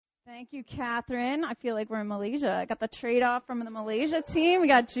Thank you, Catherine. I feel like we're in Malaysia. I got the trade-off from the Malaysia team. We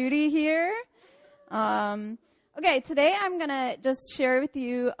got Judy here. Okay, today I'm going to just share with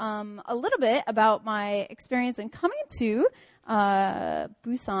you a little bit about my experience in coming to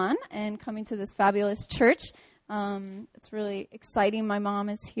Busan and coming to this fabulous church. It's really exciting. My mom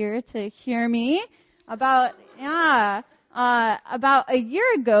is here to hear me. About a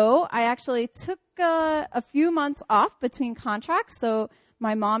year ago, I actually took a few months off between contracts. So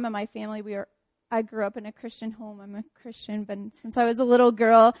my mom and my family, I grew up in a Christian home. I'm a Christian, but since I was a little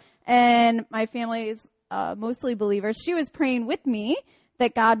girl, and my family is mostly believers, she was praying with me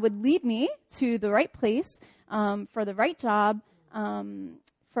that God would lead me to the right place, for the right job,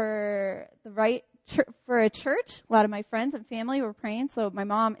 for a church. A lot of my friends and family were praying, so my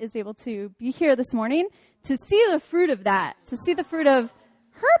mom is able to be here this morning to see the fruit of that, to see the fruit of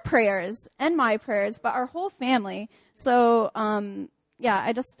her prayers and my prayers, but our whole family. So,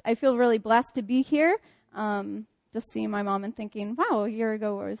 I feel really blessed to be here. Just seeing my mom and thinking, wow, a year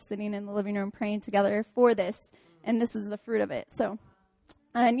ago we were sitting in the living room praying together for this, and this is the fruit of it. So,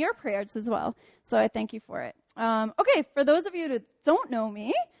 and your prayers as well. So I thank you for it. Okay, for those of you that don't know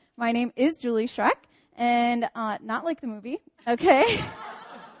me, my name is Julie Schreck, and not like the movie, okay?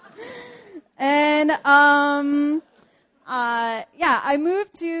 And I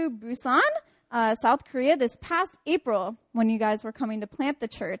moved to Busan, South Korea this past April when you guys were coming to plant the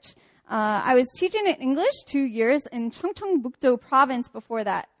church. I was teaching in English 2 years in Cheongcheongbuk-do province before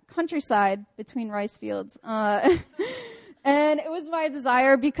that, countryside between rice fields. And it was my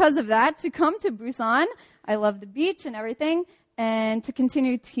desire because of that to come to Busan. I love the beach and everything, and to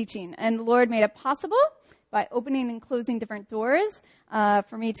continue teaching. And the Lord made it possible by opening and closing different doors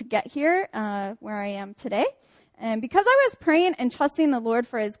for me to get here where I am today. And because I was praying and trusting the Lord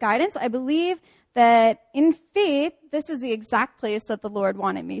for his guidance, I believe that in faith, this is the exact place that the Lord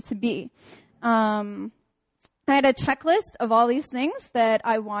wanted me to be. I had a checklist of all these things that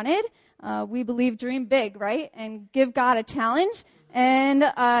I wanted. We believe dream big, right? And give God a challenge. And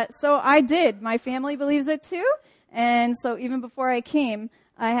so I did. My family believes it too. And so even before I came,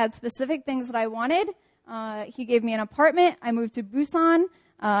 I had specific things that I wanted. He gave me an apartment. I moved to Busan.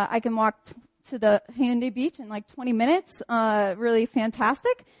 I can walk to the Hyundai Beach in like 20 minutes. Really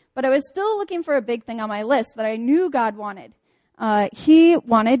fantastic. But I was still looking for a big thing on my list that I knew God wanted. He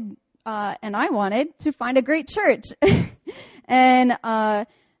wanted, and I wanted, to find a great church. And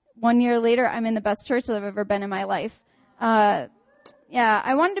 1 year later, I'm in the best church that I've ever been in my life. I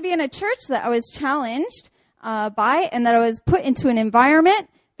wanted to be in a church that I was challenged by, and that I was put into an environment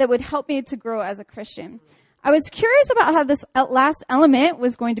that would help me to grow as a Christian. I was curious about how this last element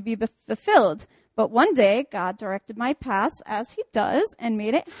was going to be fulfilled. But one day, God directed my path, as he does, and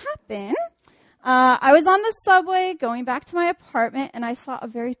made it happen. I was on the subway going back to my apartment, and I saw a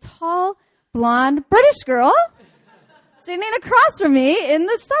very tall, blonde British girl sitting across from me in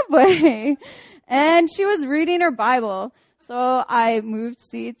the subway. And she was reading her Bible. So I moved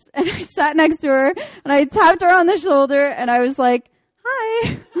seats, and I sat next to her, and I tapped her on the shoulder, and I was like,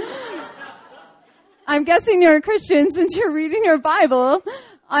 hi. I'm guessing you're a Christian since you're reading your Bible.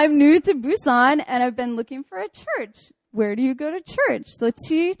 I'm new to Busan, and I've been looking for a church. Where do you go to church? So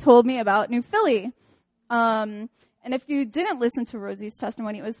she told me about New Philly. And if you didn't listen to Rosie's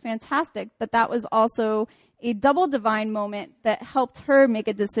testimony, it was fantastic. But that was also a double divine moment that helped her make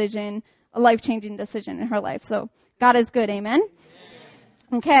a decision, a life-changing decision in her life. So God is good, amen?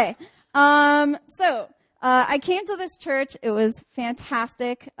 Okay. I came to this church. It was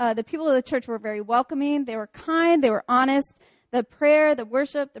fantastic. The people of the church were very welcoming. They were kind. They were honest. The prayer, the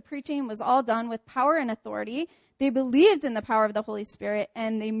worship, the preaching was all done with power and authority. They believed in the power of the Holy Spirit,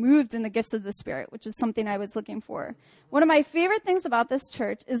 and they moved in the gifts of the Spirit, which is something I was looking for. One of my favorite things about this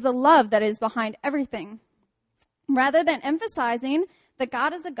church is the love that is behind everything. Rather than emphasizing that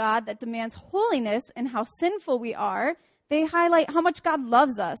God is a God that demands holiness and how sinful we are, they highlight how much God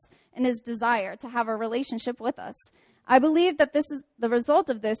loves us and his desire to have a relationship with us. I believe that this is the result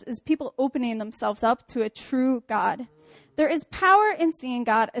of this is people opening themselves up to a true God. There is power in seeing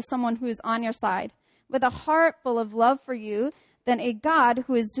God as someone who is on your side, with a heart full of love for you, than a God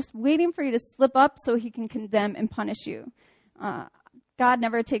who is just waiting for you to slip up so he can condemn and punish you. God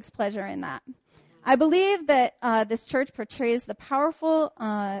never takes pleasure in that. I believe that this church portrays the powerful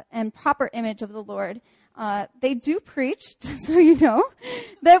and proper image of the Lord. They do preach, just so you know,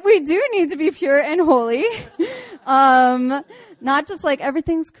 that we do need to be pure and holy. Not just like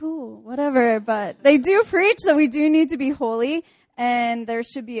everything's cool, whatever, but they do preach that we do need to be holy, and there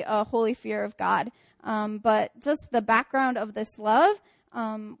should be a holy fear of God. But just the background of this love,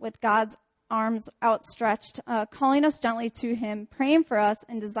 with God's arms outstretched, calling us gently to him, praying for us,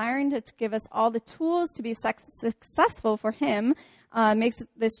 and desiring to give us all the tools to be successful for him makes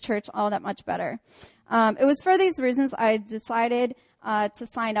this church all that much better. It was for these reasons I decided to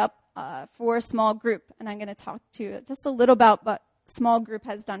sign up for a small group, and I'm going to talk to you just a little about what small group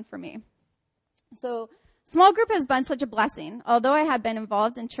has done for me. So small group has been such a blessing. Although I had been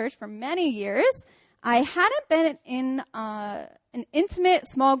involved in church for many years, I hadn't been in an intimate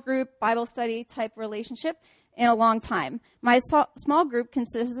small group Bible study type relationship in a long time. My small group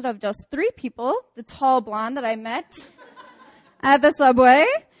consisted of just 3 people, the tall blonde that I met at the subway,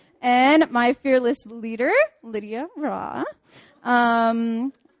 and my fearless leader, Lydia Ra.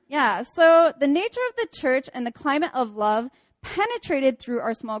 So the nature of the church and the climate of love penetrated through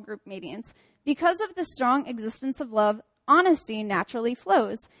our small group meetings. Because of the strong existence of love, honesty naturally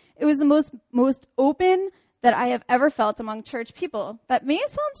flows. It was the most open that I have ever felt among church people. That may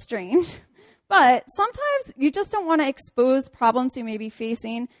sound strange, but sometimes you just don't want to expose problems you may be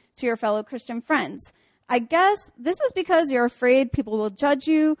facing to your fellow Christian friends. I guess this is because you're afraid people will judge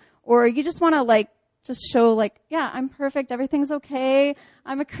you, or you just want to just show I'm perfect, everything's okay,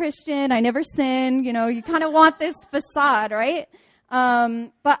 I'm a Christian, I never sin, you kind of want this facade, right?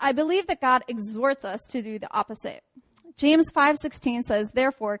 But I believe that God exhorts us to do the opposite. James 5:16 says,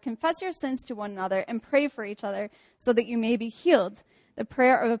 "Therefore, confess your sins to one another and pray for each other so that you may be healed. The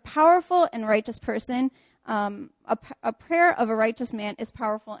prayer of a powerful and righteous person, a prayer of a righteous man is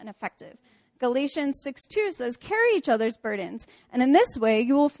powerful and effective." Galatians 6:2 says, "Carry each other's burdens, and in this way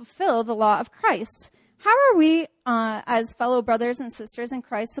you will fulfill the law of Christ." How are we, as fellow brothers and sisters in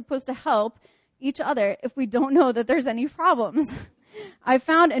Christ, supposed to help each other if we don't know that there's any problems? I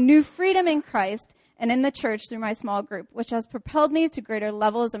found a new freedom in Christ and in the church through my small group, which has propelled me to greater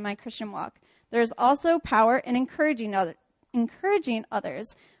levels in my Christian walk. There is also power in encouraging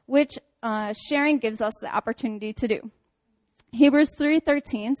others, which sharing gives us the opportunity to do. Hebrews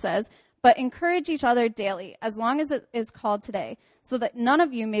 3:13 says, "But encourage each other daily, as long as it is called today, so that none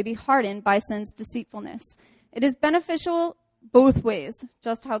of you may be hardened by sin's deceitfulness." It is beneficial both ways,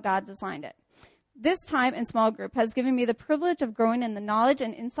 just how God designed it. This time in small group has given me the privilege of growing in the knowledge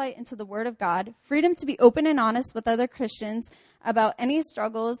and insight into the Word of God, freedom to be open and honest with other Christians about any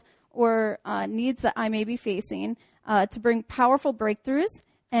struggles or needs that I may be facing, to bring powerful breakthroughs,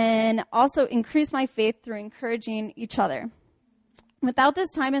 and also increase my faith through encouraging each other. Without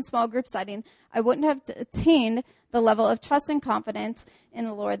this time in small group setting, I wouldn't have attained the level of trust and confidence in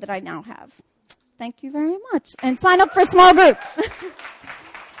the Lord that I now have. Thank you very much. And sign up for a small group.